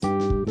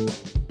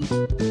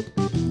Hey,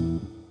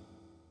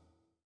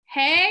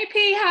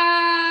 P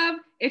Hub.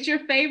 It's your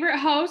favorite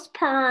host,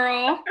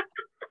 Pearl.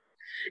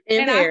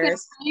 In And I said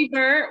Paris.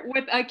 favorite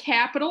with a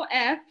capital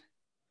F.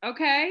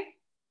 Okay.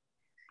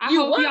 I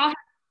You hope what? y'all,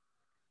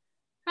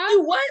 huh?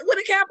 You what with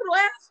a capital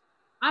F?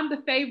 I'm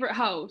the favorite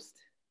host.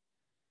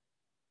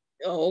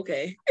 Oh,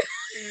 okay.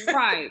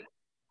 Right.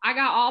 I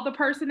got all the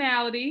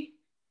personality,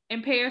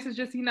 and Paris is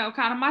just,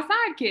 kind of my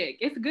sidekick.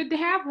 It's good to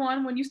have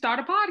one when you start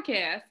a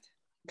podcast.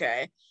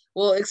 Okay.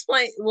 Well,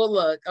 explain. Well,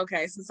 look.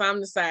 Okay, since I'm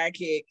the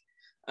sidekick,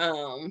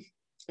 um,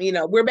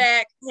 we're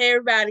back. Hey,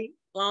 everybody.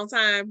 Long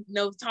time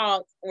no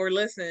talk or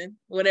listen,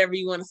 whatever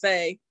you want to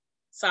say. You know,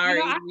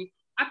 Sorry.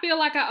 I feel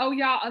like I owe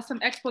y'all some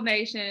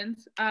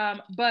explanations.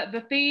 But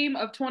the theme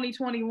of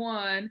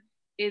 2021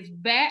 is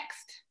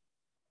Vaxed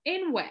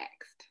and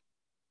Waxed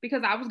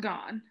because I was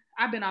gone.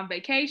 I've been on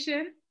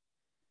vacation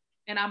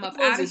and I'm It up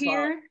was out of his fault.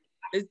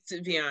 here.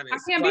 To be I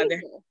honest, can't be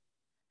here.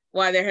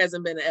 why there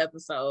hasn't been an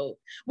episode.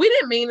 We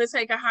didn't mean to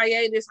take a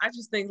hiatus. I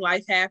just think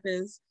life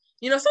happens.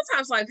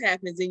 Sometimes life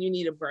happens and you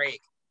need a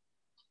break.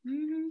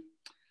 Mm-hmm.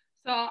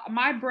 So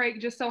my break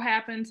just so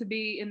happened to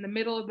be in the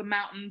middle of the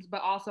mountains,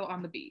 but also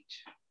on the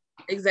beach.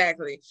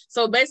 Exactly.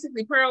 So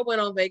basically, Pearl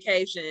went on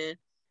vacation,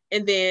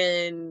 and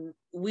then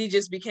we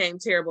just became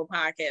terrible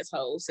podcast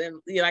hosts. And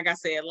like I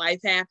said, life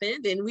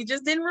happened, and we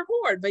just didn't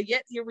record. But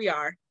yet here we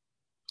are.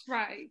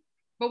 Right.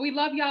 But we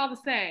love y'all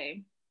the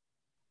same.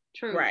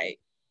 Truly. Right.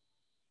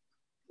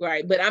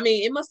 Right. But I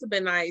mean, it must have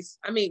been nice.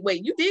 I mean,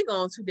 wait, you did go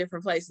on two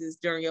different places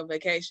during your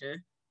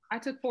vacation. I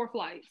took 4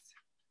 flights.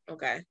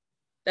 Okay.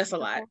 That's a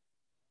lot.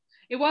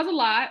 It was a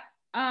lot.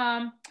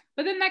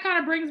 But then that kind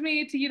of brings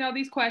me to,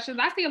 these questions.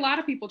 I see a lot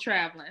of people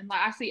traveling.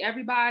 Like I see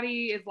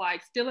everybody is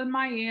like still in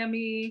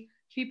Miami.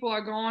 People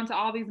are going to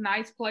all these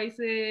nice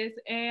places.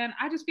 And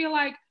I just feel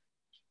like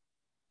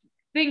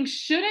things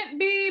shouldn't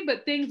be,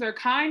 but things are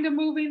kind of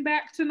moving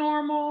back to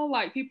normal.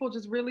 Like people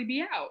just really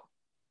be out.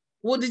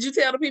 Well, did you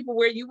tell the people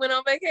where you went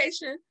on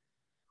vacation?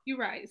 You're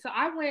right. So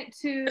I went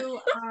to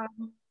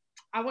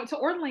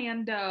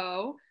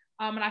Orlando,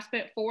 and I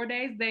spent 4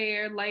 days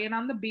there, laying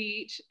on the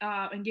beach,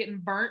 and getting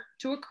burnt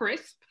to a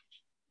crisp.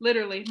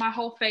 Literally, my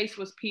whole face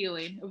was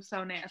peeling. It was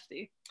so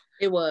nasty.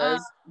 It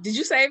was. Did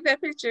you save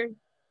that picture?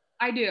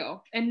 I do,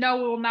 and no,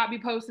 we will not be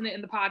posting it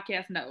in the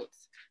podcast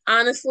notes.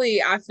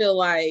 Honestly, I feel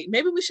like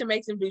maybe we should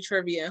make them do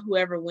trivia.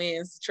 Whoever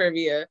wins the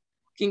trivia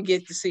can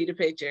get to see the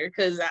picture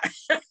because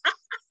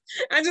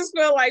I just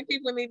feel like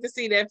people need to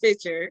see that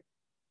picture.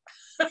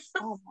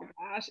 Oh my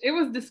gosh, it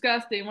was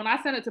disgusting. When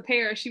I sent it to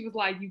Paris, she was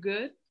like, "You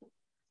good?"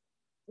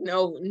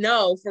 No,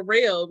 no, for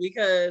real,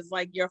 because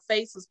like your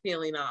face was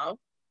peeling off.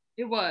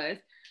 It was.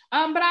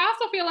 But I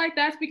also feel like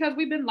that's because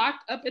we've been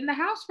locked up in the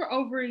house for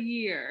over a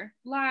year.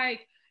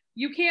 Like,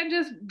 you can't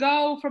just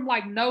go from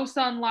like no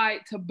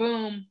sunlight to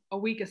boom, a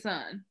week of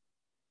sun.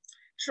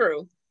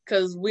 True,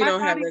 because we My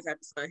don't have body, that type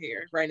of sun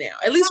here right now.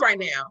 At least right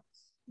now.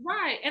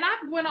 right. And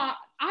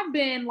I've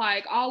been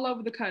like all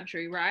over the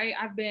country, right?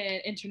 I've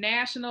been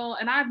international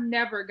and I've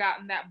never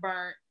gotten that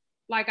burnt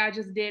like I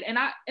just did.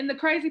 And the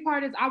crazy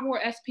part is I wore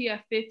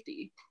SPF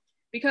 50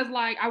 because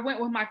like I went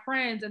with my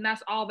friends and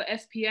that's all the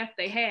SPF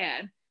they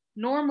had.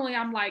 Normally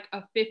I'm like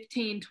a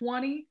 15,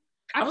 20.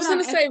 I I put was on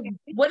gonna say, SPF 50.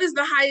 what is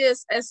the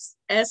highest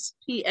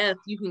SPF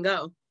you can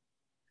go?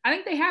 I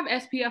think they have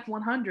SPF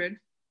 100.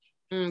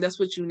 That's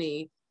what you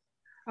need.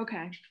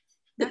 Okay.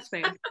 That's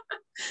fair.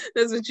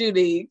 That's what you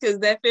need because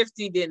that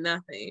 50 did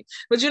nothing.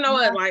 But you know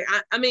what? No, Like,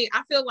 I mean,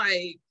 I feel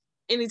like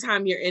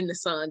anytime you're in the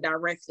sun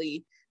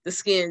directly, the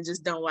skin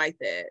just don't like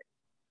that.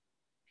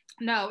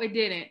 no, it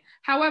didn't.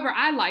 However,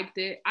 I liked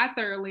it. I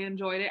thoroughly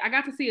enjoyed it. I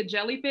got to see a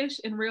jellyfish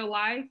in real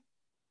life.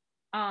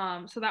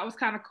 So that was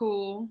kind of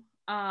cool.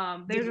 They're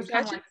Did you just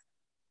kind of catch like, it?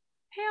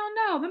 hell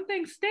no, them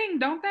things sting,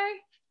 don't they?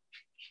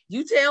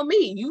 You tell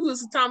me. You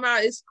was talking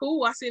about it's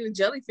cool. I seen a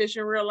jellyfish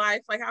in real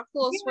life. Like, how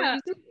close were Yeah.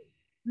 you to?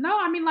 No,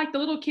 I mean like the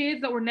little kids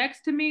that were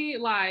next to me,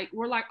 like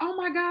were like, oh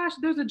my gosh,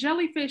 there's a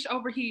jellyfish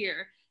over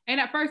here. And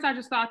at first I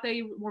just thought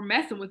they were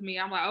messing with me.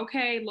 I'm like,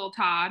 okay, little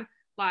Todd,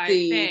 like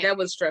See, thanks. that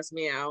would stress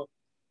me out.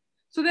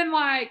 So then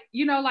like,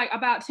 like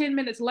about 10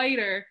 minutes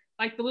later,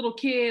 like the little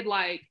kid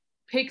like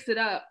picks it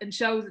up and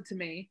shows it to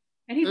me.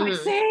 And he's like,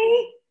 Mm-hmm.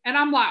 see? And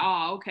I'm like,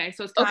 oh, okay.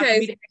 So it's time for Okay,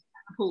 me to head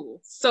to the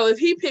pool. so if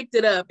he picked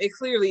it up, it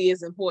clearly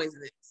isn't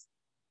poisonous.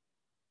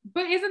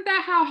 But isn't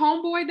that how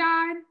Homeboy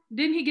died?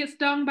 Didn't he get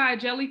stung by a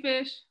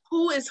jellyfish?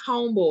 Who is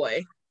homeboy?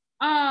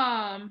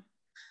 Um,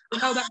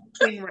 no, that's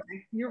Stingray.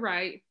 You're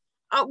right.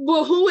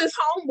 Well, who is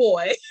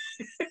homeboy?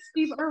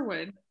 Steve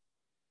Irwin.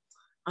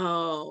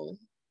 Oh,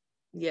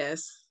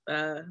 yes.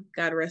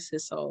 God rest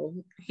his soul.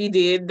 He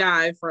did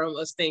die from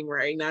a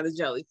stingray, not a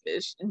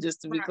jellyfish. And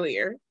just to be Right.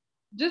 clear.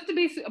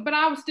 But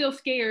I was still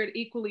scared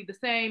equally the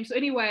same. So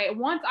anyway,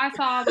 once I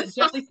saw that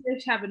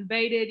jellyfish have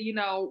invaded,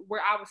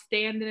 where I was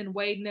standing and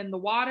wading in the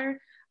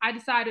water, I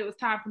decided it was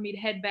time for me to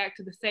head back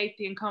to the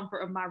safety and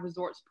comfort of my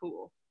resort's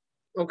pool.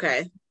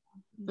 Okay.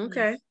 Mhm.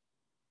 Okay.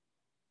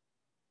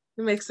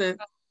 It makes sense.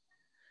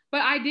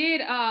 But I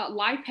did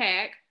life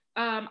hack.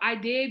 I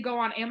did go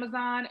on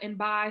Amazon and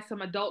buy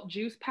some adult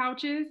juice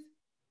pouches,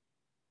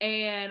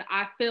 and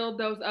I filled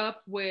those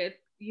up with,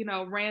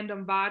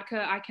 random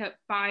vodka I kept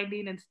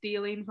finding and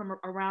stealing from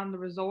around the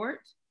resort.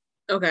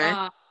 Okay.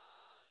 Uh,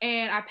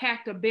 and I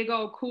packed a big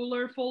old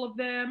cooler full of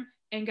them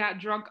and got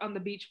drunk on the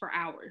beach for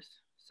hours.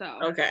 So,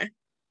 Okay.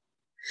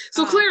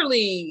 So uh,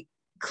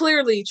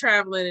 clearly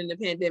traveling in the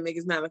pandemic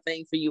is not a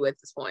thing for you at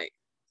this point.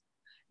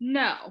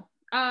 no.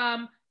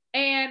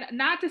 And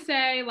not to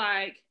say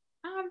like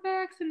I'm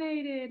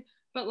vaccinated,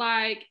 but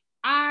like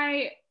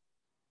I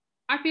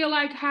feel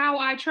like how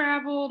I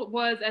traveled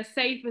was as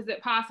safe as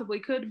it possibly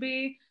could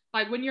be.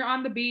 Like when you're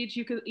on the beach,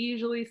 you could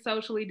easily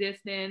socially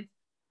distance.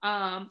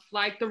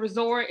 Like the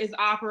resort is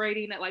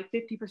operating at like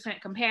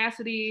 50%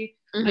 capacity.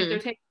 Like they're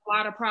Mm-hmm. taking a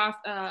lot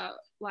of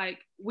like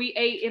we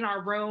ate in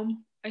our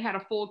room. They had a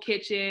full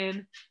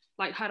kitchen,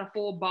 like had a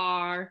full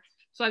bar.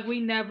 So like we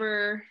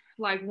never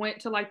like went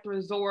to like the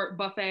resort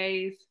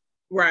buffets.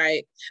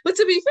 Right. But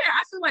to be fair,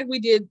 I feel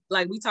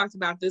like we talked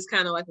about this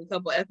kind of like a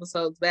couple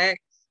episodes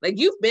back. Like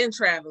you've been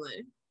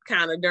traveling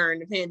kind of during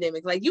the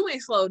pandemic. Like you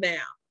ain't slowed down.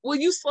 Well,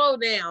 you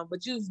slowed down,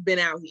 but you've been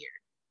out here.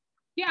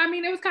 Yeah, I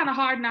mean it was kind of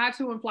hard not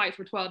to when flights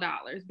for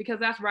 $12 because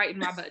that's right in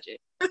my budget.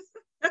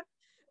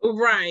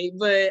 Right.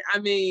 But I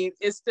mean,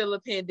 it's still a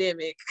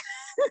pandemic.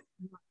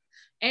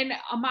 And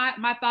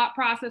my thought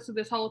process of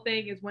this whole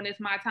thing is when it's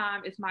my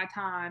time,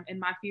 and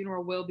my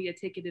funeral will be a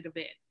ticketed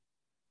event.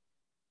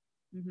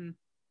 Mm-hmm.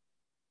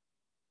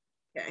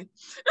 Okay.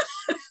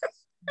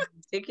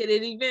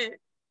 Ticketed event.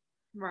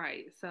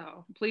 Right.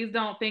 So please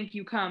don't think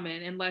you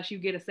coming unless you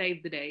get a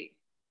save the date.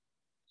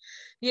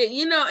 Yeah,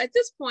 at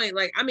this point,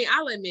 like, I mean,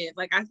 I'll admit,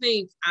 like, I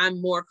think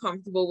I'm more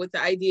comfortable with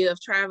the idea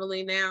of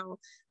traveling now.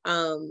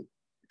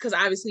 Because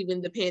obviously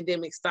when the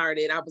pandemic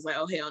started, I was like,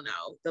 oh hell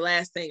no. The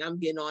last thing I'm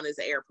getting on is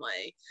an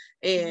airplane.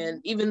 Mm-hmm.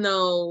 And even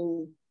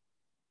though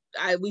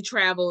we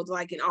traveled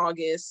like in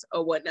August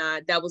or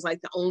whatnot, that was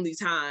like the only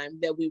time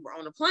that we were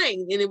on a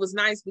plane. And it was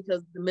nice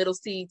because the middle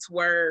seats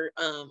were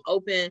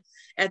open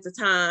at the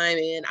time.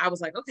 And I was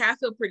like, okay, I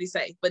feel pretty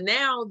safe. But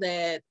now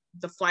that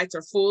the flights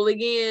are full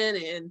again,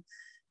 and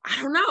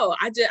I don't know,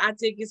 I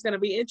think it's going to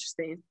be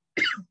interesting.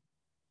 Yeah,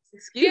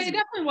 Excuse it me.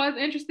 definitely was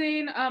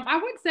interesting. I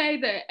would say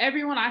that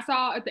everyone I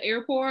saw at the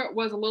airport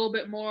was a little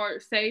bit more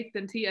safe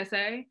than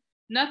TSA.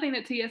 Nothing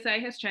at TSA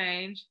has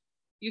changed.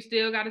 You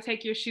still got to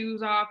take your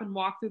shoes off and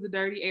walk through the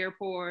dirty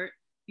airport.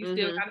 You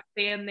still Mm-hmm. got to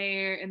stand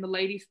there, and the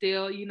lady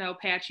still,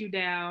 pat you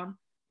down,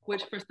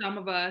 which for some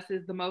of us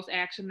is the most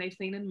action they've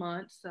seen in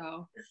months.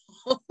 So,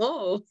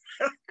 Oh,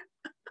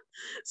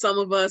 some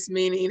of us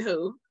meaning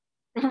who?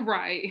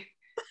 right,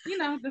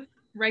 the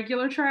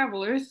regular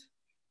travelers.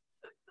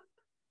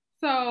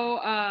 So,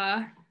 so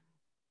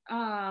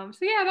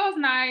yeah, that was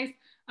nice.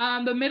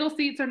 The middle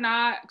seats are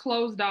not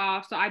closed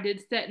off, so I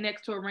did sit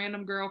next to a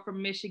random girl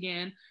from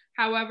Michigan.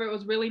 However, it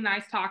was really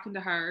nice talking to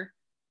her.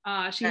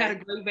 She had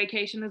Okay. a great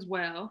vacation as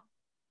well.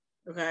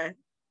 Okay.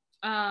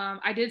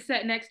 I did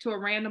sit next to a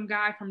random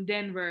guy from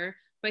Denver,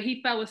 but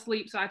he fell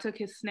asleep, so I took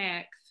his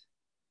snacks.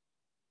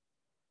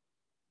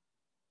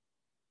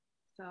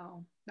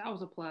 So that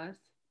was a plus.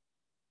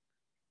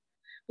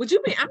 Would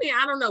you be, I mean,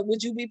 I don't know,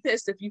 would you be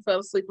pissed if you fell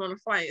asleep on a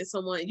flight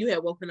and you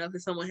had woken up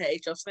and someone had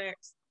ate your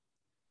snacks?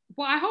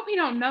 Well, I hope he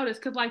don't notice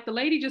because like the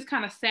lady just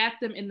kind of sat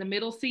them in the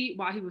middle seat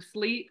while he was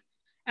asleep.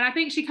 And I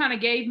think she kind of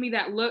gave me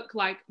that look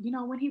like,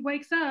 when he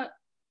wakes up,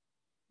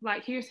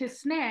 like here's his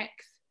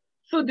snacks.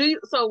 So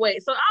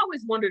wait, so I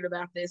always wondered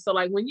about this. So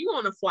like when you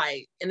on a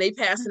flight and they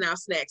passing out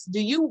snacks, do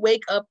you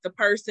wake up the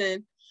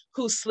person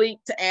who's asleep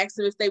to ask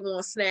them if they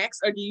want snacks,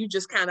 or do you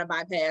just kind of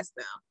bypass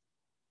them?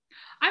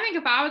 I think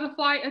if I was a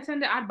flight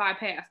attendant, I'd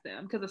bypass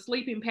them because a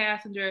sleeping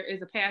passenger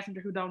is a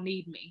passenger who don't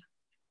need me.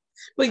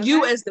 But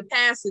you Okay. as the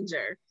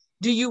passenger,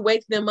 do you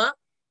wake them up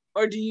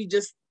or do you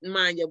just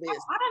mind your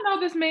business? I don't know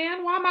this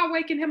man. Why am I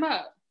waking him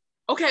up?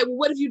 Okay, well,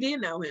 what if you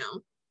did know him?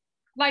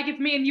 Like if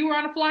me and you were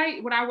on a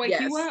flight, would I wake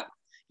you Yes. up?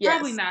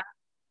 Probably Yes. not.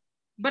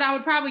 But I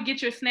would probably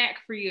get your snack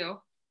for you.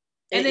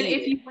 And And then eat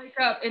if it. you wake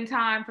up in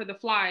time for the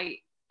flight,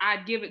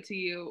 I'd give it to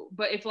you.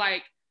 But if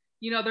like,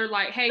 they're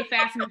like, hey,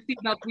 fasten your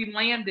seatbelt, we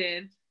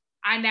landed,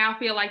 I now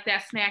feel like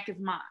that snack is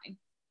mine,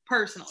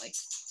 personally.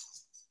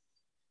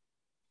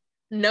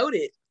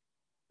 Noted.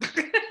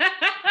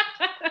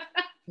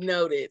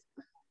 Noted.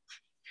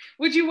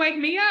 Would you wake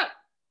me up?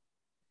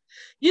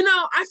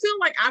 I feel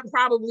like I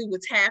probably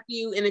would tap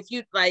you, and if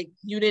you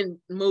didn't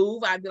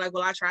move, I'd be like,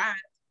 well, I tried.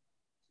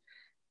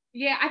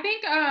 Yeah, I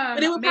think But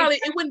maybe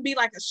it wouldn't be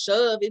like a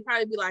shove. It'd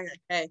probably be like,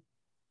 hey,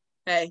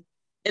 hey.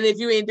 And if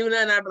you ain't do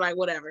nothing, I'd be like,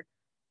 whatever.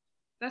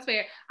 that's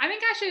fair. I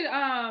think I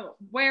should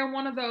wear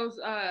one of those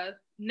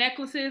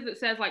necklaces that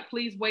says like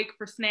please wake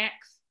for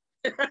snacks.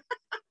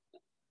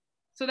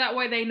 So that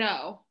way they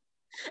know.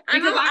 I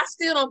know. Because I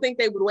still don't think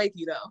they would wake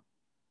you though.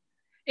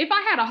 if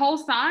I had a whole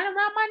sign around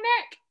my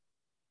neck,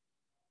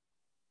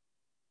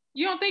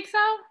 you don't think so?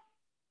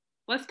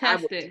 Let's I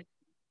test would. it.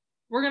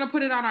 We're gonna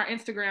put it on our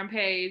Instagram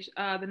page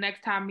the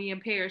next time me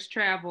and Paris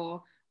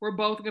travel. We're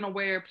both gonna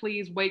wear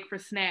please wake for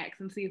snacks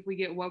and see if we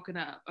get woken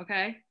up,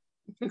 okay?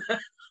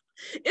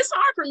 It's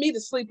hard for me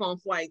to sleep on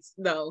flights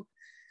though.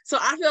 So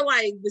I feel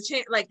like the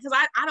chance, like, because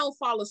I don't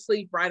fall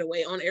asleep right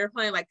away on the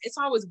airplane. Like, it's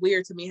always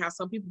weird to me how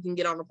some people can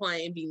get on the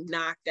plane and be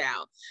knocked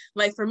out.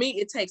 Like, for me,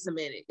 it takes a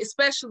minute,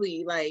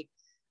 especially like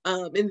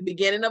in the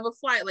beginning of a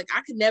flight. Like,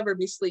 I could never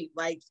be asleep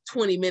like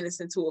 20 minutes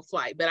into a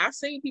flight, but I've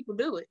seen people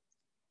do it.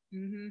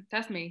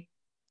 That's me.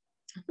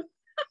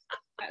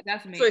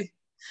 That's me.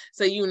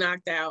 So you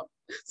knocked out.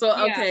 So,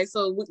 Yeah. okay.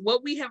 So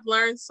what we have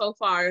learned so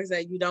far is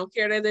that you don't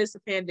care that it's a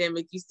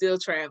pandemic. You still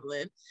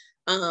traveling.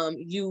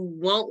 You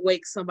won't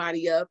wake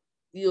somebody up.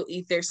 You'll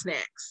eat their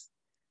snacks.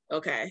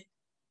 Okay.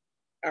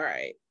 All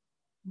right.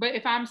 But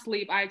if I'm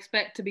asleep, I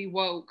expect to be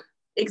woke.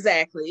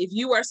 Exactly. If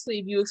you are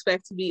asleep, you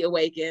expect to be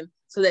awakened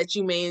so that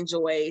you may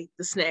enjoy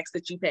the snacks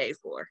that you paid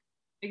for.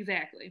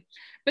 Exactly.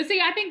 But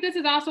see, I think this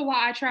is also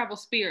why I travel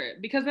Spirit,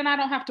 because then I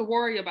don't have to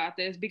worry about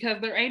this,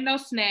 because there ain't no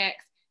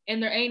snacks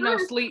and there ain't no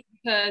sleep,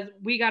 because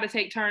we got to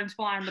take turns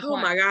flying the plane. Oh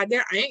my God,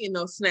 there ain't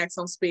no snacks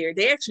on Spirit.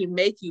 They actually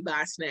make you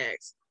buy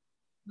snacks.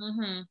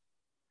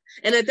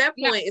 And at that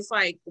point, it's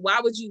like, why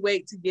would you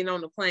wait to get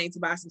on the plane to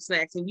buy some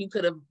snacks? And you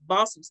could have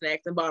bought some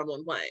snacks and bought them on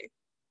the plane.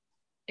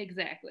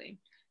 Exactly.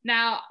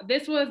 Now,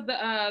 this was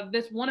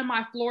this one of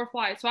my floor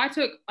flights. So I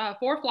took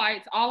 4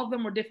 flights. All of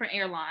them were different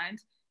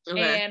airlines.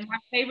 Okay. And my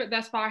favorite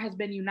thus far has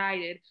been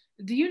United.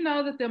 Do you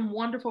know that them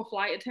wonderful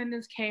flight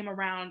attendants came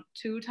around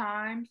 2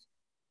 times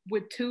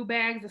with 2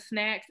 bags of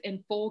snacks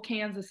and full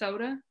cans of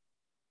soda?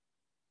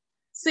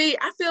 See,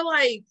 I feel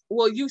like,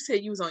 well, you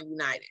said you was on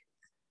United.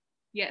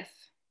 Yes.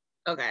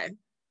 Okay.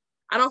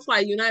 I don't fly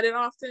United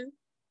often.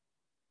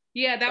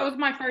 Yeah, that was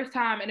my first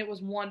time and it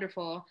was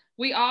wonderful.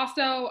 We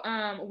also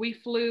we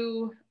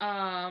flew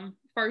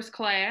first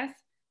class,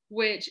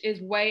 which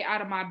is way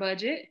out of my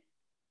budget.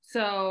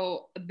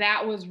 So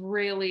that was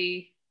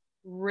really,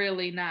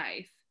 really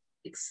nice.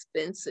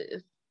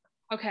 Expensive.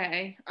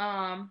 Okay.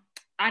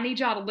 I need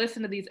y'all to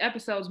listen to these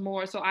episodes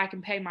more so I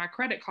can pay my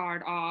credit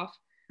card off,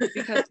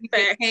 because we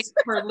get paid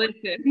per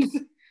listens.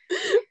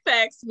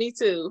 Facts, me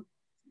too.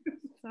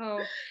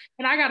 So,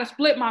 and I gotta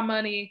split my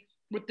money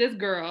with this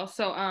girl.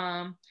 So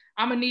I'm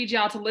gonna need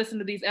y'all to listen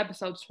to these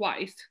episodes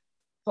twice.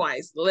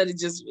 Let it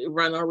just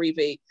run on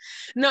repeat.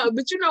 No,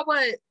 but you know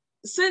what?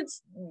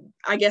 Since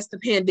I guess the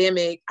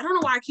pandemic, I don't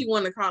know why I keep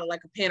wanting to call it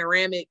like a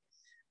panoramic.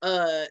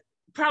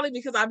 Probably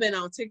because I've been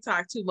on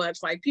TikTok too much.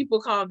 Like,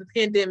 people call the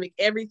pandemic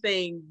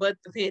everything but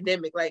the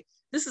pandemic. Like,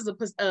 this is a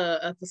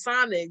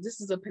Pasonic, this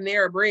is a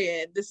Panera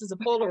Bread, this is a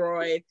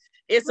Polaroid.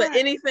 It's right.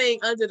 Anything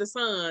under the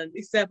sun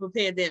except a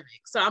pandemic.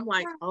 So I'm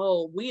like,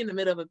 oh, we in the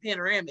middle of a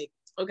panoramic.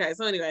 Okay,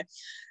 so anyway,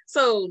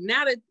 so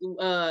now that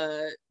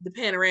the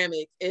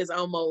panoramic is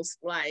almost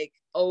like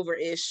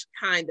over-ish,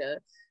 kinda,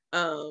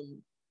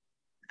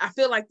 I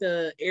feel like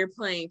the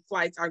airplane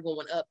flights are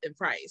going up in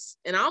price,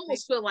 and I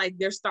almost feel like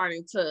they're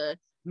starting to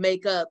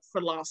make up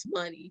for lost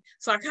money.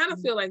 So I kind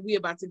of feel like we're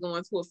about to go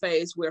into a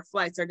phase where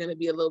flights are going to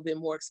be a little bit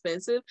more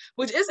expensive,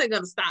 which isn't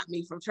going to stop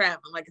me from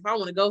traveling. Like, if I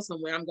want to go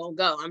somewhere, I'm going to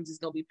go. I'm just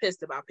going to be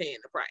pissed about paying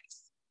the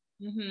price.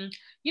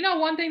 You know,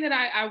 one thing that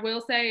I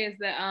will say is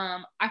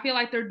that I feel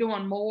like they're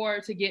doing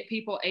more to get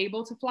people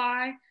able to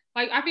fly.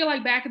 Like, I feel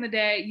like back in the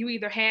day, you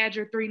either had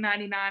your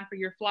 $3.99 for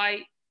your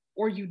flight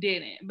or you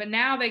didn't. But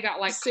now they got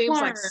like, it seems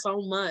like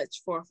so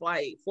much for a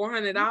flight,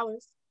 $400.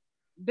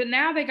 But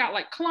now they got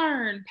like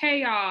Klern,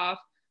 Payoff,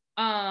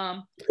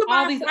 all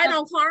these flight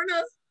on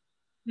Klarna.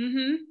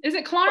 Is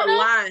it Klarna?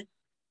 Lie.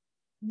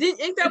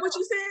 Ain't that what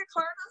you said,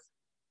 Klarna?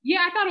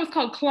 Yeah, I thought it was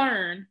called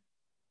Klern.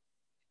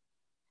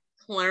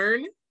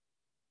 Klern?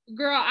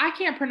 Girl, I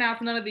can't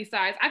pronounce none of these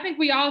sites. I think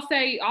we all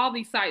say all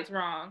these sites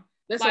wrong.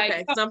 That's like,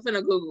 okay, because I'm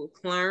finna Google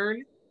Klern.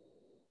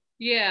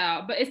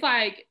 Yeah, but it's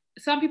like,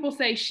 some people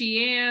say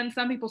Shein,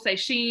 some people say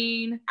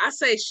Sheen. I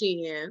say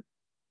Shein.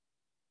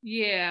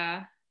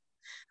 Yeah.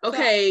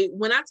 Okay, so,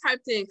 when I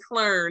typed in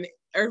Klern,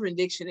 Urban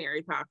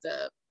Dictionary popped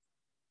up.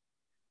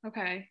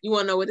 Okay. You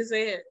want to know what it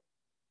said?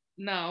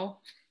 No.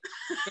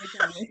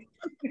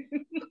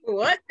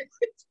 What?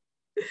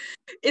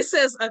 It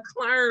says a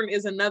Klern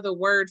is another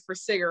word for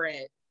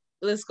cigarette.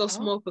 Let's go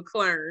smoke a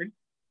Klern.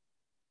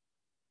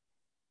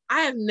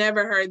 I have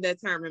never heard that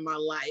term in my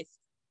life.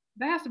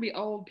 That has to be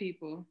old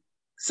people.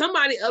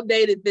 Somebody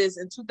updated this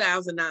in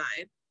 2009.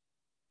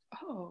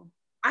 Oh.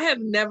 I have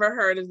never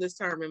heard of this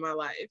term in my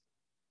life.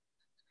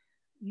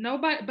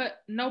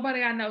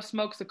 Nobody I know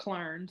smokes a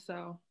Klern,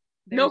 so.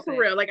 No, for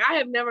real. Like, I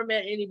have never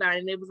met anybody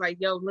and it was like,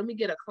 yo, let me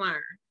get a Klern.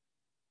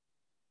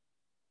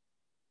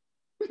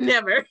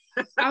 Never.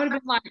 I would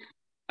have been like,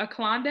 a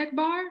Klondike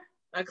bar?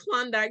 A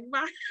Klondike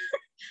bar?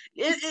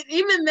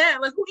 Even that,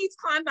 like, who eats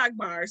Klondike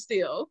bars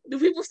still? Do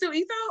people still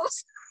eat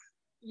those?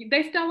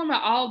 They sell them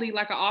at Aldi,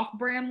 like an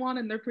off-brand one,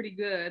 and they're pretty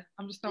good.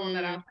 I'm just throwing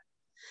that out.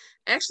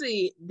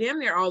 Actually, damn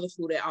near all the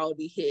food at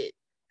Aldi hit.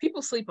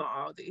 People sleep on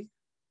Aldi.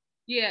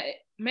 Yeah,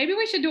 maybe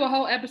we should do a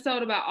whole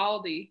episode about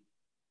Aldi.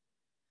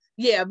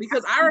 Yeah,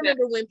 because I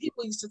remember when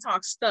people used to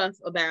talk stuff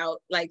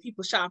about like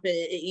people shopping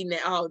and eating at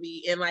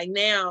Aldi, and like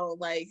now,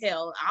 like,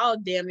 hell, I'll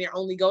damn near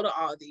only go to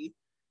Aldi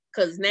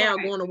because now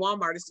going to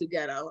Walmart is too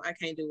ghetto. I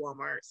can't do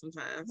Walmart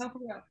sometimes. No, for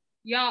real.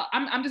 Y'all,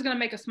 I'm just gonna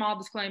make a small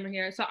disclaimer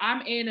here. So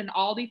I'm in an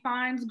Aldi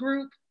Finds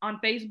group on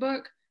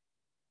Facebook,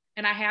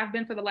 and I have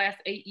been for the last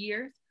 8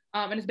 years.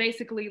 And it's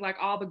basically like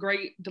all the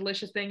great,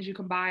 delicious things you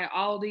can buy at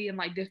Aldi and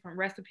like different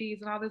recipes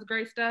and all this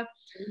great stuff.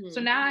 Mm-hmm. So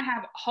now I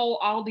have whole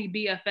Aldi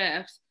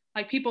BFFs,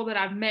 like people that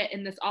I've met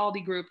in this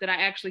Aldi group that I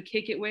actually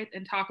kick it with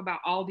and talk about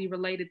Aldi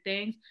related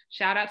things.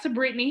 Shout out to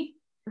Brittany.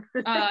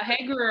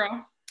 Hey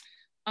girl.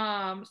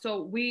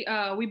 So we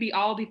be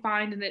Aldi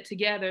finding it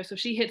together. So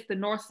she hits the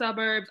north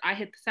suburbs, I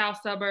hit the south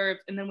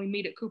suburbs, and then we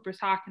meet at Cooper's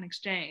Hawk and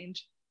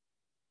exchange.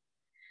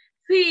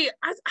 See,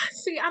 I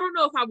don't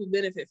know if I would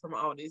benefit from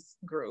Aldi's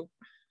group.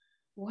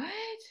 What?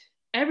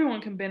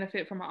 Everyone can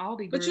benefit from an Aldi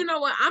group. But you know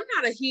what? I'm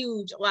not a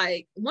huge,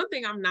 like, one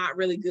thing I'm not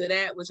really good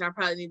at, which I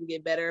probably need to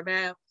get better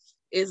about,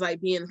 is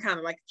like being kind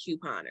of like a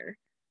couponer,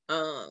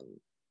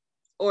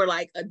 or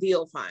like a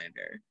deal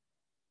finder.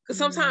 Because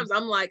sometimes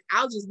I'm like,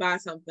 I'll just buy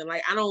something.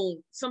 Like,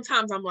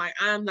 sometimes I'm like,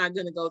 I'm not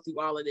going to go through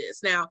all of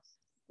this. Now,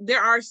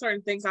 there are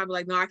certain things I'll be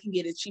like, no, I can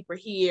get it cheaper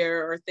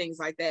here or things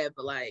like that.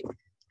 But like,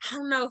 I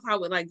don't know if I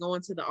would like go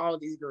into the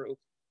Aldi's group.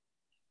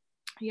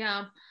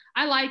 Yeah,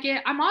 I like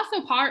it. I'm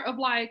also part of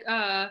like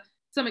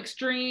some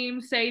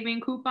extreme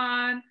saving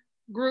coupon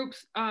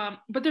groups.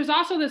 But there's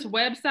also this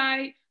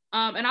website,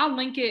 and I'll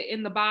link it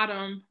in the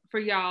bottom for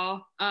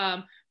y'all.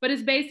 But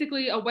it's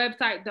basically a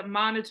website that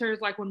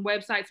monitors like when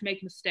websites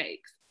make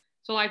mistakes.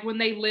 So like when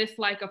they list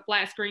like a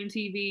flat screen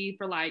TV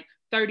for like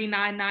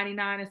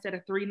 $39.99 instead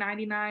of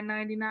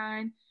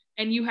 $399.99,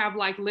 and you have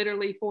like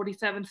literally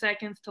 47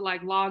 seconds to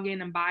like log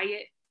in and buy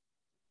it.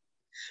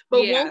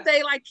 But won't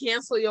they like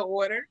cancel your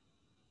order?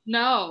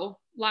 No,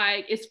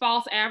 like it's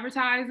false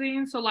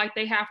advertising, so like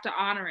they have to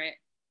honor it.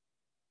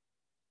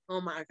 Oh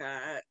my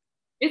God.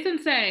 It's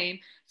insane.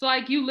 So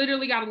like you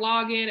literally got to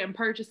log in and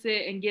purchase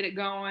it and get it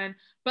going.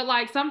 But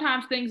like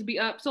sometimes things be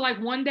up. So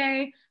like one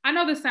day, I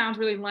know this sounds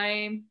really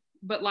lame,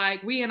 but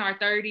like we in our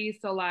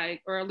 30s, so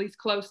like, or at least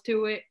close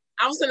to it.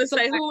 I was gonna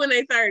say, who in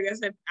their 30s? I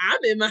said, I'm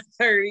in my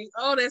 30s.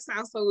 Oh, that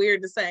sounds so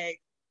weird to say.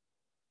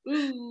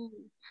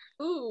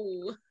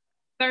 Ooh.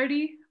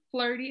 30,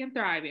 flirty, and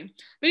thriving.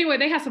 But anyway,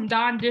 they have some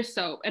Dawn dish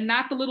soap, and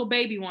not the little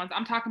baby ones.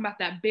 I'm talking about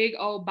that big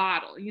old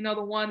bottle. You know,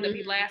 the one that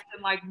be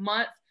lasting like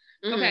months.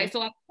 Okay, so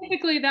like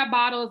typically that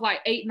bottle is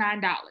like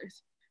 $8-9.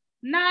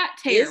 Not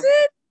terrible. Is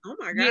it? Oh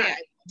my God. Yeah.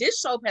 Dish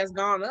soap has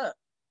gone up.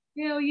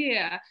 Hell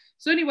yeah.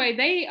 So anyway,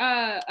 they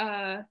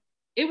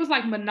it was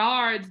like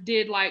Menards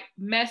did like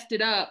messed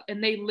it up,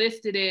 and they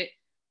listed it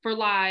for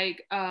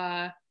like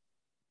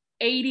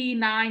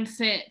 89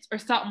 cents or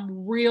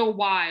something real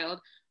wild.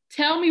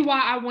 Tell me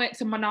why I went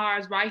to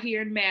Menards right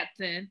here in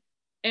Matson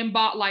and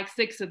bought like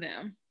 6 of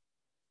them.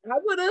 I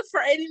would have for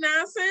 89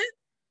 cents.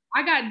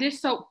 I got dish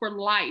soap for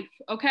life,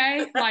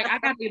 okay? Like I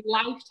got a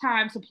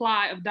lifetime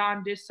supply of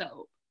Dawn dish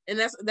soap. And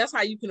that's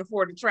how you can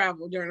afford to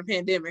travel during a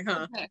pandemic,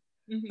 huh? Okay.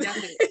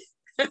 That's it.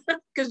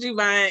 Because you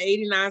buying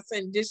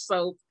 89-cent dish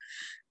soap.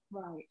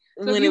 Right.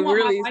 So if you want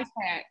my life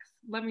hacks,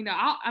 let me know.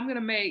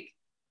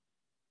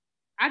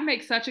 I'd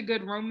make such a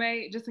good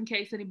roommate, just in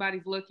case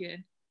anybody's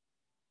looking.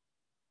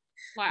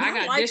 Like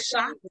I got dish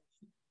soap.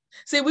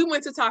 See, we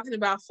went to talking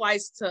about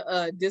flights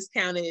to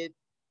discounted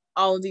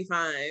Aldi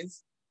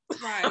finds.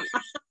 Right.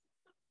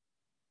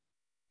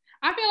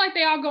 I feel like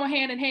they all go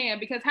hand in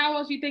hand, because how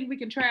else you think we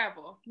can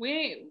travel?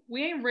 We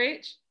ain't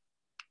rich.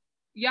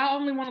 Y'all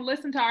only want to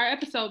listen to our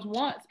episodes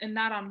once and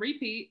not on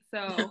repeat.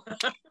 So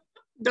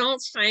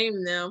don't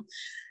shame them.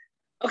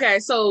 Okay,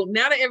 so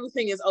now that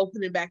everything is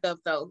opening back up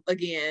though,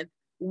 again,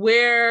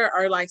 where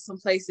are like some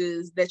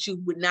places that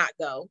you would not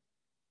go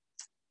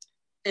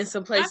and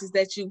some places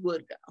that you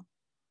would go?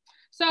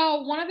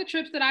 So one of the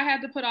trips that I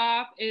had to put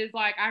off is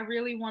like, I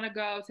really want to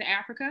go to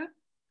Africa.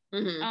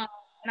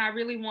 And I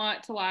really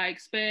want to like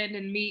spend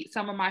and meet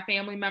some of my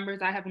family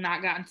members I have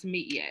not gotten to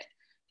meet yet.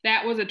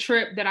 That was a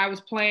trip that I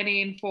was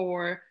planning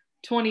for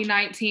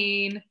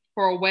 2019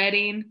 for a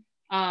wedding,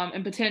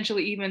 and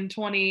potentially even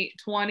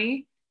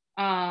 2020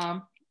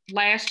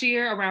 last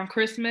year around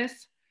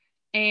Christmas.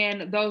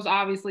 And those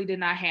obviously did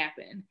not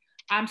happen.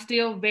 I'm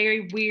still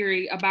very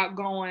weary about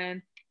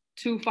going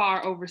too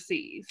far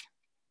overseas.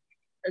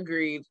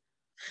 Agreed.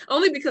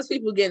 Only because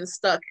people getting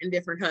stuck in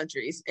different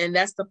countries. And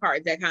that's the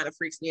part that kind of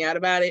freaks me out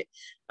about it.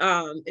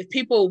 If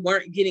people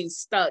weren't getting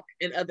stuck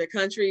in other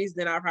countries,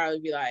 then I'll probably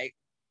be like,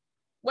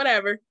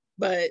 whatever.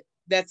 But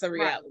that's a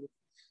reality.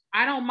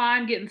 Right. I don't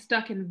mind getting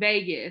stuck in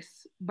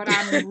Vegas, but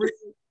I'm really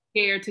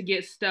scared to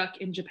get stuck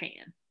in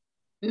Japan.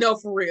 No,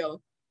 for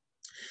real.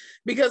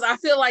 Because I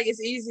feel like it's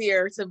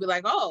easier to be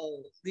like,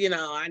 oh, you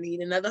know, I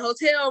need another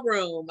hotel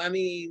room. I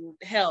mean,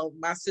 hell,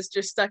 my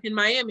sister's stuck in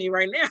Miami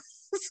right now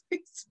as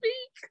we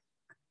speak.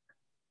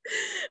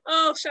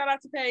 Oh, shout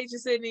out to Paige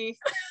and Sydney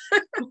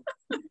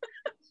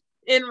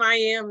in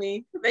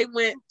Miami. They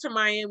went to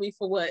Miami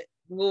for what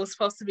was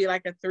supposed to be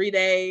like a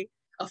 4-day,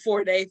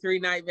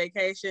 3-night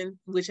vacation,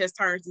 which has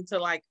turned into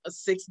like a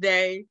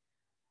 6-day,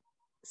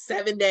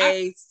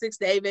 7-day,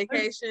 6-day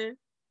vacation.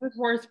 There's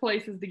worse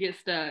places to get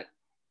stuck.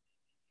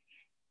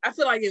 I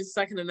feel like getting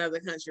stuck in another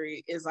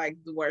country is like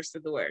the worst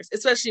of the worst,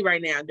 especially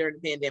right now during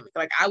the pandemic.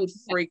 Like I would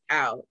freak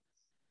out.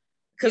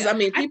 Because I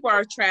mean, people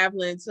are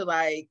traveling to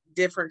like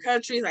different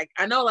countries. Like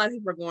I know a lot of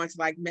people are going to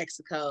like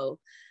Mexico.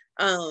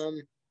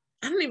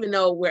 I don't even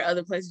know where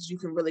other places you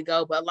can really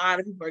go, but a lot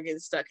of people are getting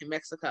stuck in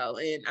Mexico.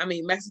 And I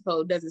mean,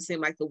 Mexico doesn't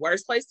seem like the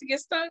worst place to get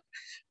stuck,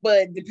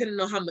 but depending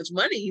on how much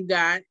money you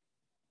got,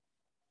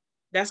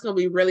 that's going to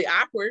be really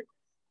awkward.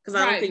 Because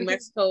I don't think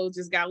Mexico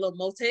just got little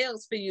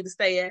motels for you to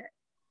stay at.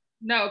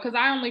 No, because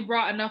I only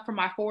brought enough for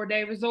my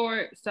 4-day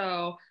resort.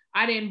 So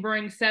I didn't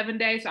bring 7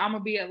 days. So I'm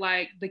going to be at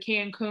like the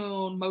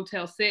Cancun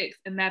Motel 6,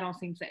 and that don't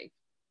seem safe.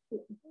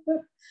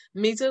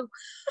 Me too.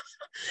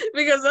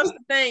 Because that's the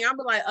thing. I'm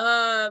like,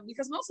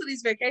 because most of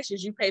these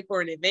vacations you pay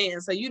for in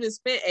advance. So you just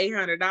spent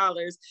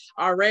 $800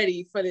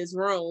 already for this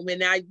room, and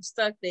now you're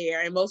stuck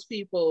there. And most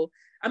people,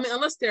 I mean,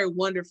 unless they're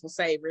wonderful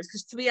savers,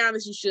 because to be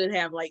honest, you should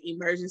have like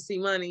emergency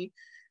money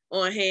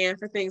on hand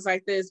for things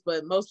like this,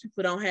 but most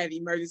people don't have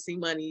emergency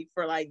money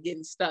for like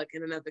getting stuck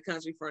in another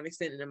country for an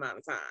extended amount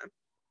of time.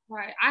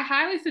 Right. I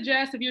highly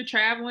suggest if you're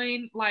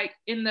traveling like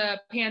in the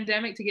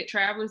pandemic to get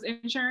traveler's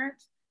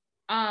insurance.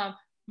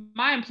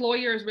 My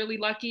employer is really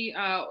lucky.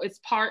 It's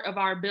part of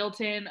our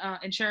built-in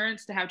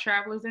insurance to have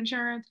traveler's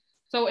insurance.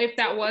 So if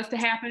that was to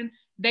happen,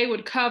 they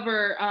would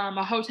cover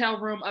a hotel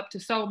room up to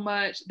so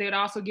much. They'd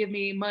also give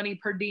me money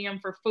per diem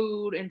for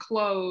food and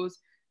clothes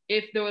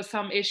if there was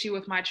some issue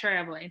with my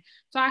traveling.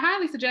 So I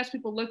highly suggest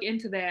people look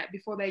into that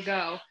before they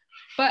go.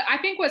 But I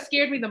think what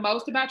scared me the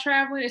most about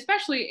traveling,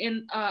 especially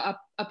in a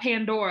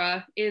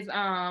Pandora, is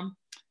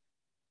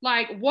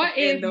like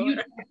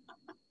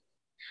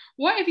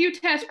what if you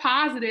test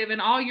positive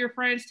and all your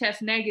friends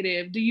test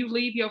negative? Do you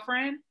leave your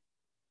friend?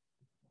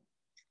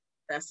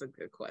 That's a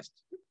good question.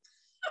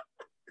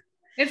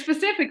 And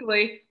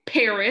specifically,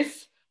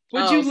 Paris,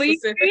 would you leave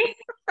me?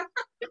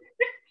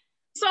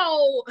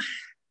 So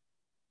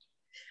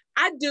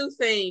I do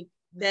think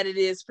that it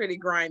is pretty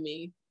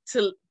grimy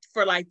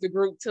for like the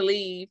group to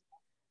leave,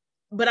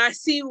 but I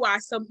see why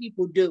some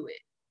people do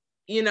it,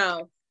 you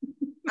know.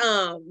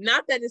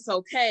 Not that it's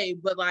okay,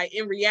 but like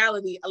in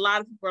reality, a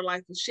lot of people are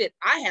like, well, shit,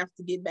 I have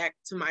to get back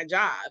to my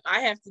job.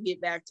 I have to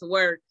get back to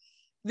work.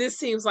 This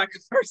seems like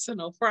a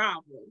personal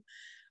problem.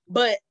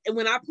 But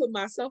when I put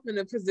myself in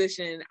a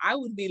position, I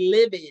would be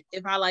livid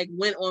if I like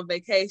went on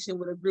vacation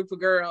with a group of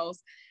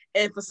girls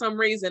and for some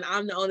reason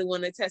I'm the only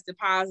one that tested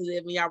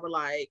positive and y'all were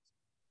like,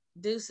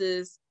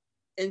 deuces,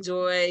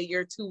 enjoy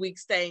your 2-week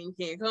stay in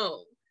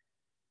Cancun.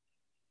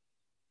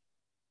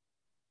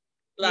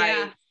 Like,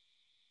 yeah.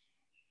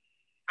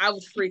 I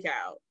would freak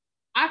out.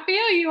 I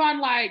feel you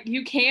on like,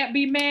 you can't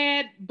be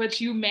mad,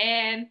 but you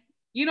mad.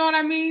 You know what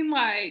I mean?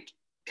 Like,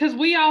 because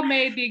we all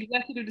made the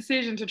executive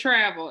decision to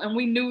travel and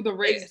we knew the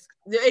risk.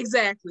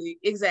 Exactly.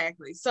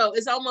 So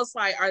it's almost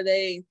like,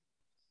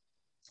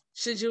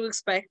 should you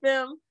expect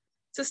them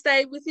to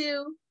stay with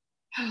you?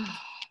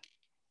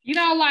 You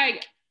know,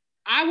 like,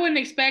 I wouldn't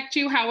expect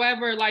you.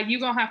 However, like,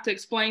 you're going to have to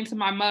explain to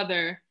my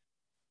mother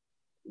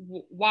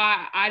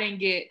why I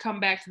didn't come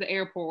back to the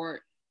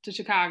airport to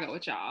Chicago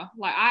with y'all.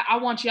 Like, I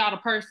want y'all to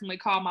personally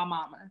call my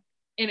mama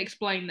and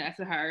explain that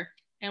to her,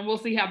 and we'll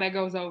see how that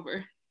goes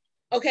over.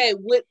 Okay,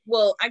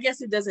 well, I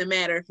guess it doesn't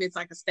matter if it's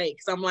like a state,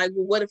 because I'm like,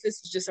 well, what if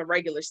this is just a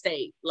regular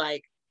state?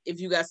 Like, if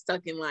you got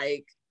stuck in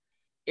like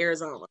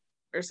Arizona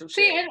or some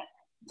shit. And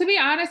to be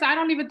honest, I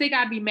don't even think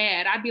I'd be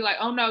mad. I'd be like,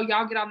 oh no,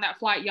 y'all get on that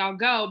flight, y'all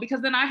go,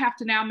 because then I have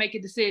to now make a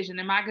decision.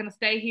 Am I going to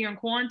stay here in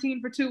quarantine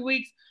for 2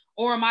 weeks,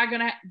 or am I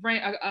going to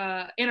rent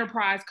a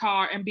Enterprise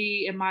car and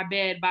be in my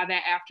bed by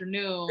that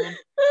afternoon?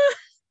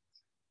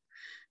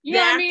 You know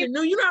what I mean?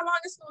 You know how long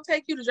it's going to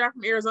take you to drive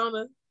from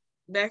Arizona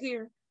back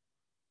here?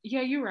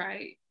 Yeah, you're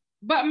right.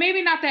 But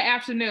maybe not that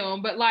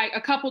afternoon, but like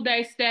a couple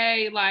days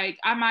stay, like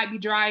I might be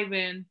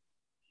driving,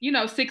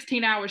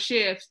 16-hour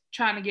shifts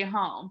trying to get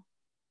home.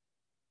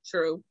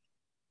 True.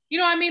 You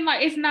know what I mean?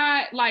 Like, it's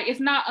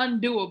not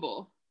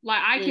undoable.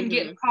 Like, I can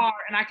get in a car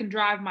and I can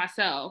drive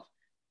myself,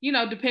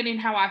 depending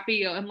how I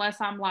feel,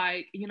 unless I'm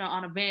like,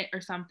 on a vent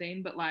or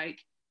something. But like,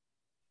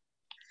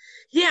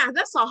 yeah,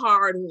 that's a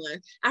hard one.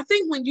 I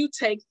think when you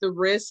take the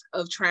risk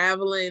of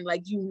traveling,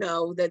 like,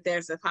 that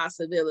there's a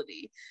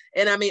possibility.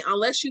 And I mean,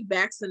 unless you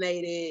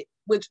vaccinated,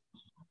 which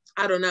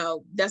I don't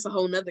know, that's a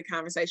whole nother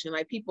conversation.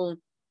 Like, people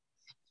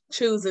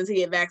choosing to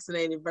get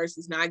vaccinated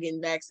versus not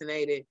getting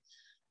vaccinated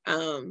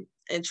and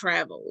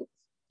travel.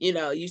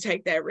 You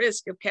take that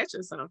risk of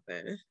catching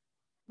something.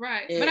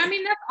 Right. But I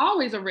mean, that's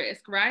always a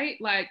risk, right?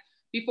 Like,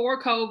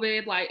 before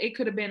COVID, like, it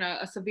could have been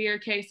a severe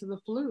case of the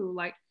flu.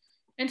 Like,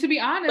 and to be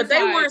honest, but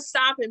they weren't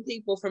stopping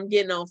people from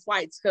getting on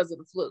flights because of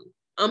the flu.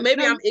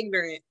 Maybe I'm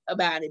ignorant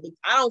about it, but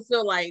I don't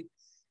feel like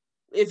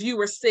if you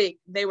were sick,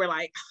 they were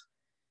like,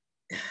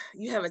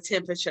 you have a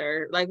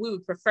temperature. Like, we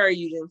would prefer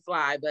you didn't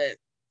fly. But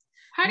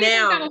how do you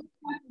think that'll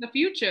in the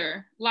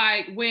future?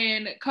 Like,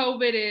 when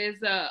COVID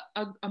is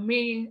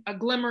a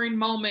glimmering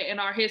moment in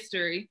our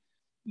history,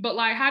 but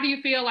like, how do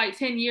you feel like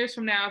 10 years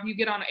from now if you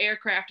get on an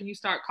aircraft and you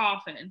start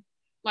coughing?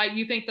 Like,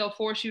 you think they'll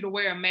force you to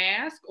wear a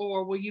mask,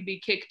 or will you be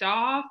kicked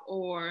off,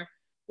 or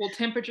Will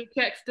temperature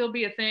check still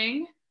be a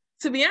thing?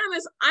 To be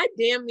honest, I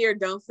damn near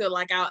don't feel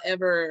like I'll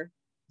ever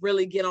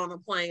really get on a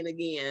plane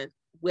again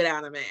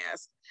without a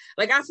mask.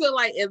 Like, I feel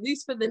like at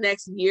least for the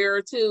next year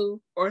or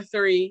 2 or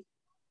 3,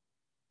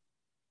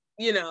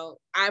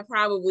 I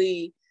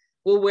probably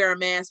will wear a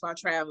mask while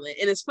traveling.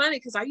 And it's funny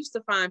because I used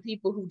to find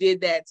people who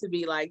did that to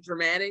be like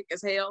dramatic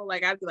as hell.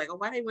 Like, I'd be like, oh,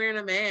 why are they wearing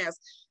a mask?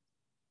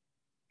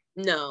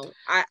 No,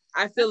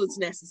 I feel it's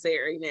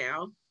necessary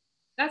now.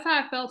 That's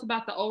how I felt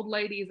about the old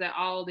ladies at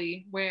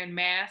Aldi wearing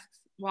masks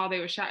while they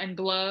were shot in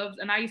gloves.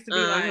 And I used to be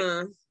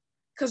like,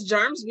 because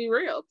germs be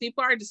real.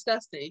 People are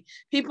disgusting.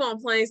 People on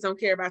planes don't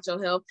care about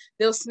your health.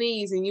 They'll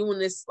sneeze and you in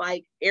this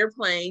like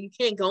airplane, you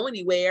can't go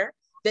anywhere.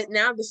 That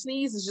now the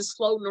sneeze is just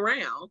floating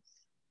around.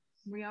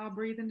 we all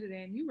breathe into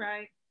that. You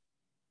right.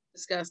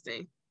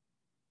 Disgusting.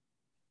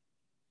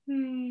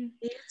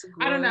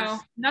 I don't know.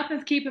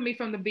 Nothing's keeping me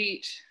from the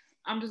beach.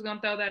 I'm just gonna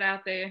throw that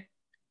out there.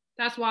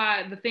 That's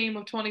why the theme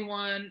of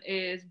 21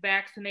 is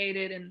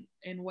vaccinated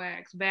and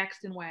waxed,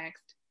 vaxed and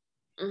waxed.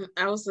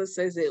 I was gonna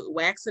say, is it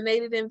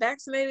vaccinated and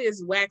vaccinated?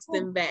 Is waxed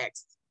and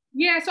vaxed?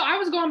 Yeah, so I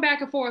was going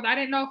back and forth. I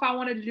didn't know if I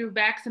wanted to do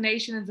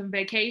vaccinations and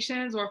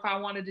vacations or if I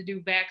wanted to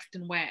do vaxed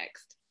and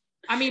waxed.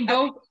 I mean,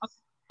 both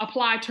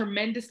apply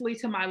tremendously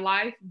to my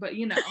life, but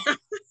you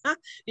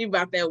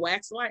about that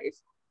wax life,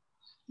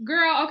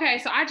 girl. Okay,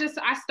 so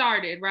I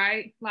started,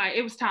 right, like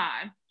it was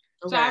time.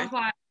 Okay. So I was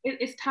like,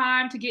 it's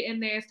time to get in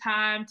there. It's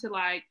time to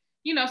like,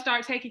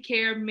 start taking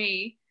care of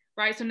me,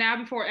 right? So now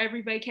before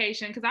every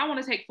vacation, because I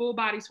want to take full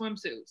body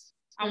swimsuits.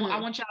 I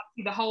want y'all to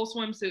see the whole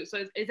swimsuit.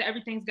 So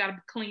everything's got to be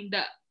cleaned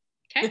up.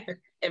 Okay.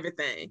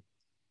 Everything.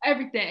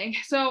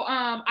 So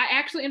I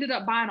actually ended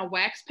up buying a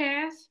wax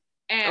pass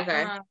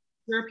at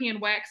European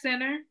Wax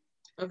Center.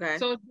 Okay.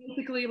 So it's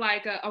basically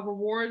like a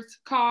rewards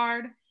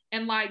card.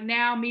 And like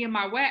now me and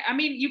my wax, I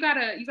mean, you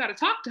gotta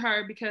talk to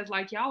her because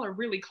like y'all are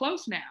really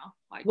close now.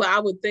 Like, well, I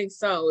would think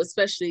so,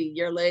 especially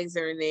your legs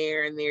are in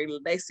there and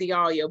they see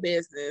all your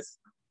business.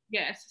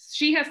 Yes.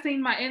 She has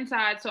seen my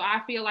inside, so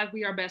I feel like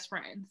we are best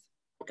friends.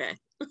 Okay.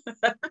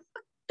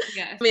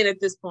 Yes. I mean, at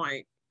this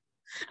point,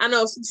 I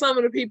know some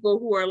of the people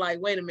who are like,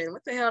 wait a minute,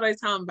 what the hell are they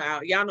talking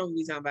about? Y'all know what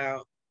we talking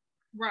about.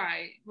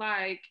 Right.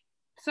 Like,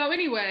 so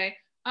anyway,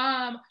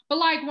 but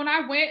like when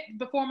I went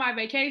before my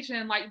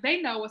vacation, like they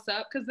know what's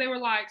up because they were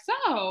like,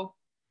 so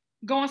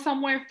going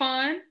somewhere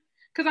fun?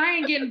 Because I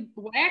ain't getting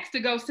waxed to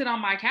go sit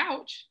on my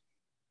couch.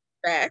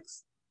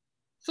 Facts.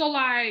 So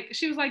like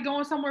she was like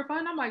going somewhere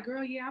fun. I'm like,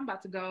 girl, yeah, I'm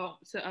about to go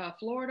to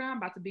Florida. I'm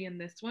about to be in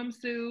this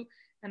swimsuit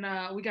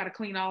and we got to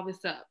clean all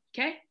this up.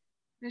 Okay.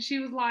 And she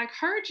was like,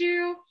 heard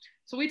you.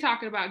 So we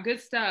talking about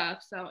good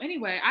stuff. So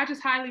anyway, I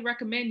just highly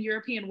recommend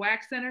European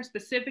Wax Center,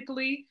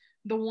 specifically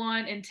the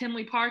one in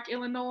Tinley Park,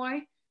 Illinois.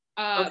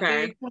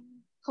 Very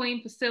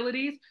clean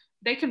facilities.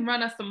 They can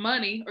run us some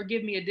money or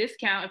give me a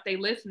discount if they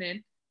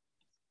listening.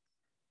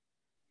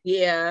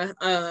 Yeah.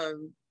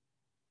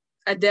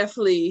 I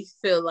definitely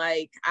feel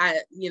like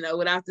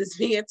without this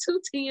being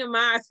too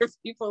TMI for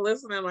people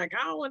listening, like,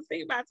 I don't want to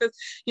think about this.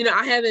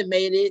 I haven't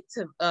made it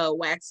to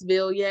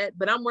Waxville yet,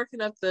 but I'm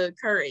working up the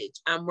courage.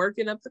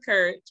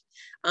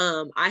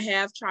 I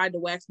have tried to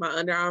wax my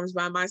underarms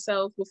by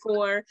myself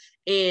before,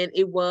 and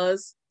it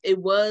was,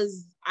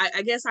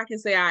 I guess I can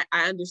say I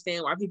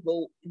understand why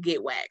people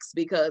get waxed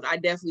because I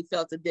definitely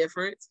felt a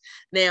difference.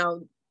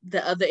 Now,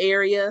 the other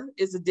area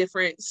is a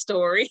different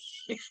story.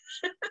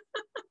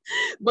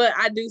 But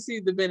I do see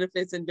the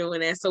benefits in doing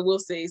that. So we'll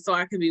see. So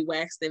I can be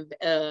waxed and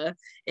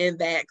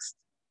vaxxed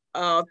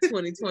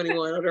 2021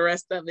 or the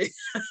rest of it.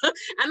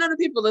 I know the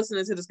people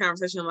listening to this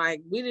conversation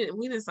like, we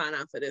didn't sign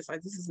up for this.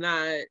 Like, this is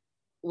not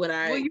what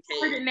I. Well, you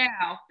heard it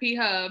now,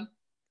 P-Hub.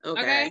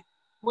 Okay.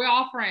 We're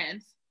all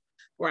friends.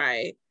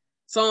 Right.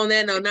 So on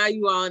that note, now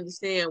you all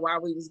understand why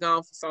we was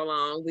gone for so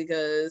long,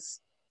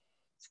 because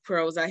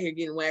Pearl was out here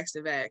getting waxed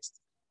and vaxxed.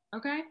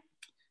 Okay.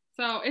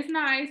 So it's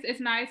nice. It's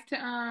nice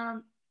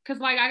to because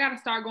like I gotta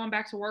start going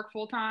back to work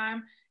full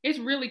time. It's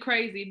really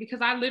crazy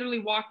because I literally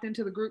walked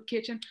into the group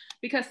kitchen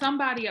because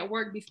somebody at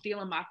work be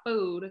stealing my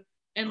food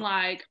and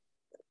like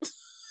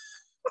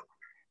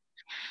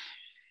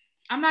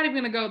I'm not even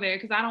gonna go there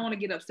because I don't want to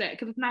get upset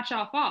because it's not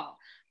y'all fault.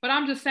 But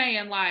I'm just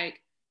saying,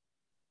 like,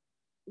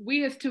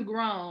 we is too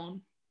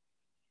grown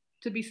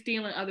to be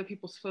stealing other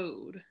people's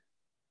food.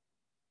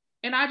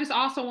 And I just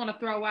also want to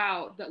throw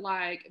out that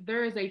like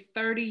there is a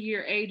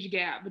 30-year age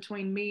gap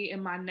between me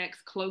and my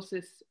next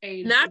closest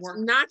age.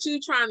 Not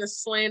you trying to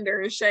slander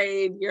and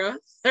shade your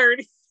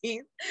 30,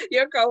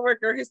 your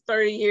coworker is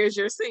 30 years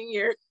your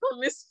senior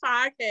on this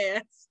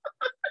podcast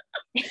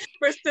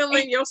for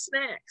stealing your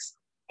snacks.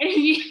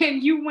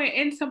 And you went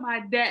into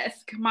my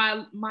desk,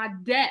 my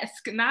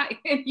desk, and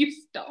you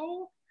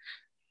stole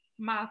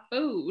my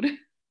food. Okay.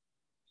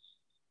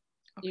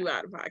 You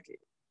out of pocket.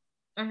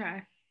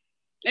 Okay.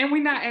 And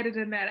we're not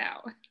editing that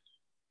out.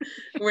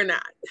 We're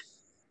not.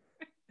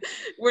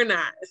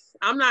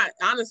 I'm not,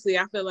 honestly,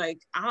 I feel like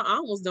I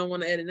almost don't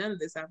want to edit none of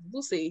this out.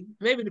 We'll see.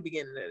 Maybe the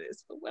beginning of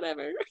this, but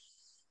whatever.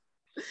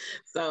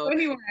 So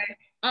anyway,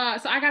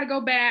 So I got to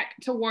go back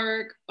to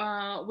work,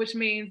 which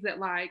means that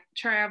like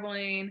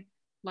traveling,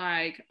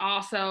 like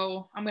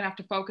also I'm gonna have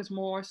to focus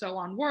more so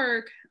on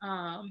work.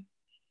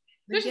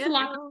 There's just a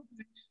lot.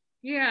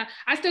 Yeah,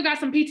 I still got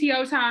some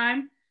PTO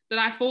time that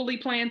I fully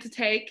plan to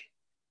take.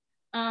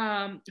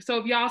 So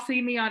if y'all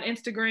see me on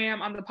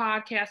Instagram on the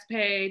podcast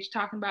page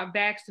talking about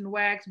vaxxed and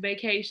waxed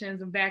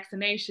vacations and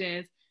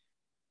vaccinations,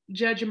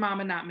 judge your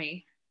mama, not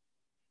me.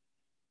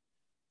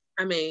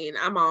 I mean,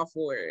 I'm all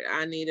for it.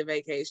 I need a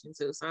vacation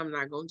too, so I'm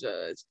not gonna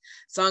judge.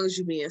 As long as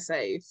you're being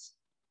safe.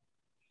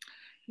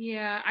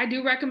 Yeah, I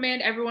do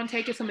recommend everyone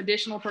taking some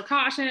additional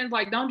precautions.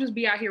 Like, don't just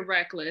be out here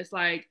reckless.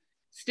 Like,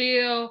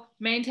 still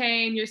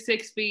maintain your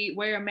 6 feet,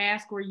 wear a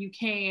mask where you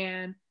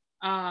can.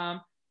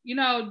 You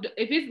know,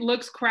 if it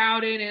looks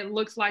crowded and it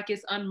looks like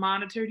it's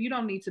unmonitored, you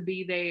don't need to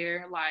be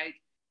there. Like,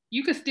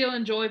 you could still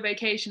enjoy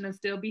vacation and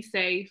still be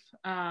safe.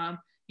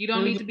 You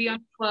don't need to be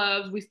on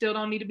clubs. We still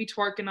don't need to be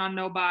twerking on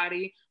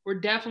nobody. We're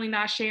definitely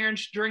not sharing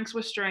drinks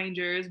with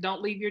strangers.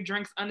 Don't leave your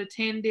drinks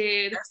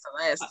unattended. That's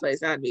the last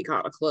place I'd be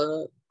called a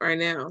club right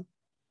now.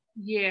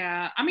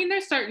 Yeah, I mean,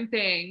 there's certain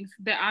things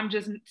that I'm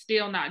just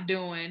still not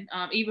doing,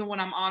 even when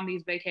I'm on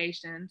these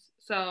vacations.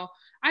 So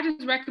I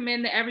just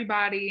recommend that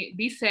everybody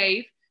be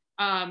safe.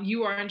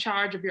 You are in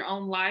charge of your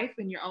own life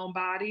and your own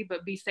body,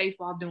 but be safe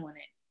while doing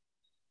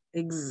it.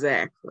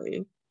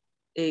 Exactly.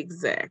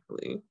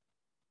 Exactly.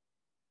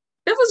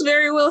 That was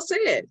very well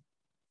said.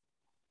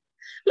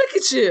 Look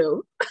at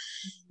you.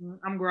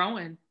 I'm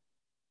growing.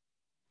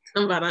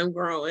 I'm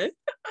growing.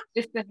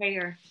 It's the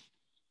hair.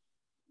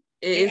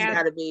 It's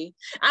gotta be.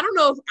 I don't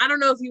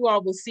know if you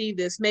all will see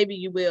this. Maybe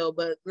you will,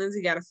 but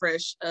Lindsay got a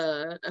fresh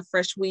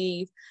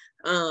weave.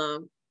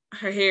 Her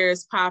hair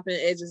is popping,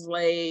 edges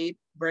laid,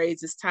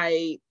 braids is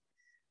tight.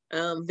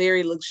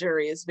 Very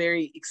luxurious,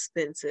 very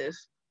expensive.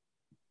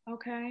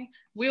 Okay.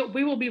 We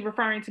will be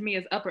referring to me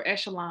as upper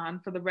echelon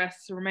for the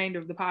remainder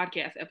of the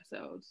podcast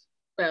episodes.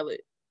 Spell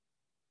it.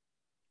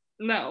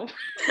 No.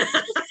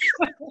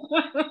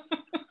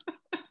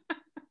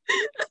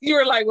 You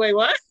were like, wait,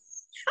 what?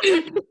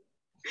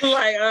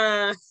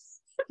 Like,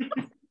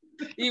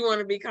 you want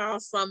to be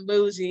called some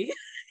bougie.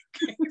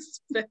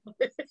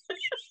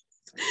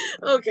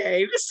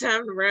 Okay, it's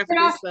time to wrap this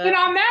up. And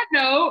on that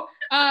note,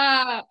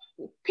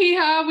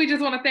 Piha, we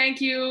just want to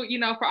thank you,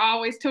 for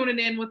always tuning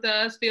in with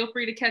us. Feel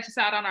free to catch us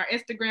out on our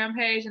Instagram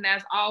page. And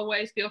as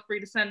always, feel free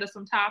to send us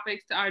some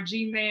topics to our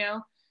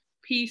Gmail,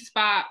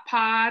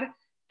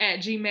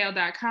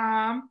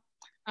 pspotpod@gmail.com.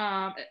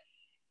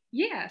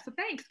 Yeah, so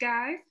thanks,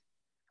 guys.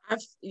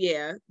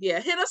 Yeah.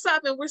 Hit us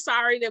up, and we're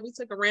sorry that we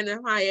took a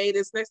random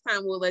hiatus. Next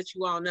time we'll let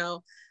you all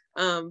know.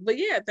 But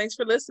yeah, thanks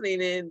for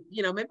listening, and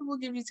maybe we'll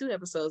give you 2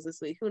 episodes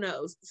this week. Who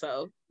knows?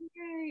 So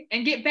okay.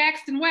 And get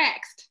vaxxed and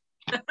waxed.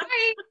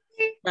 Bye.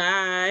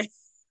 Bye.